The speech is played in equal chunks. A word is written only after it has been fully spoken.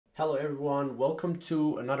Hello everyone, welcome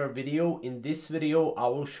to another video. In this video, I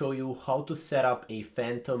will show you how to set up a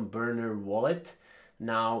Phantom Burner wallet.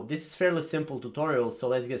 Now, this is fairly simple tutorial, so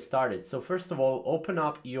let's get started. So first of all, open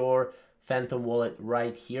up your Phantom wallet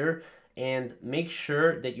right here and make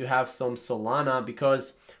sure that you have some Solana,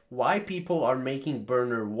 because why people are making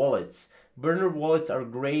burner wallets? Burner wallets are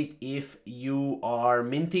great if you are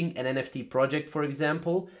minting an NFT project, for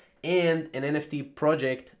example, and an NFT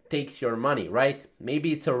project takes your money, right?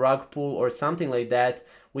 Maybe it's a rug pull or something like that.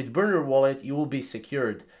 With Burner wallet, you will be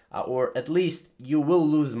secured, or at least you will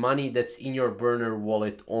lose money that's in your Burner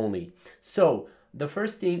wallet only. So the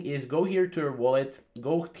first thing is go here to your wallet,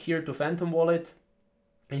 go here to Phantom wallet,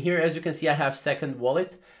 and here, as you can see, I have second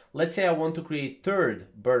wallet. Let's say I want to create third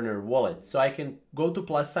Burner wallet. So I can go to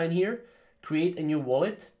plus sign here, create a new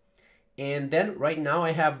wallet, and then right now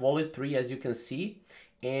I have wallet 3, as you can see,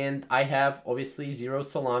 and I have obviously 0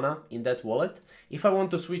 Solana in that wallet. If I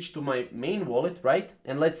want to switch to my main wallet, right,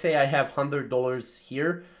 and let's say I have $100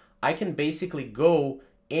 here, I can basically go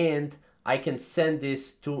and I can send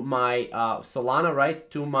this to my Solana,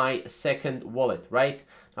 right, to my second wallet, right?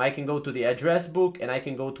 I can go to the address book and I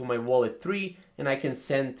can go to my wallet 3 and I can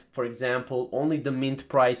send, for example, only the mint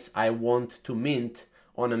price I want to mint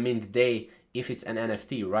on a mint day if it's an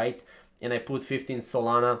NFT, right? And I put 15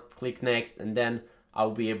 Solana, click next, and then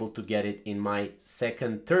I'll be able to get it in my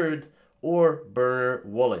second, third, or Burner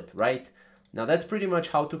wallet, right? Now that's pretty much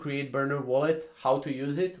how to create Burner wallet, how to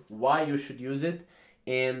use it, why you should use it,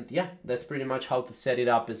 and yeah, that's pretty much how to set it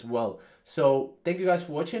up as well. So thank you guys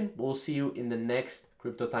for watching. We'll see you in the next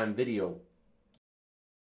Crypto Time video.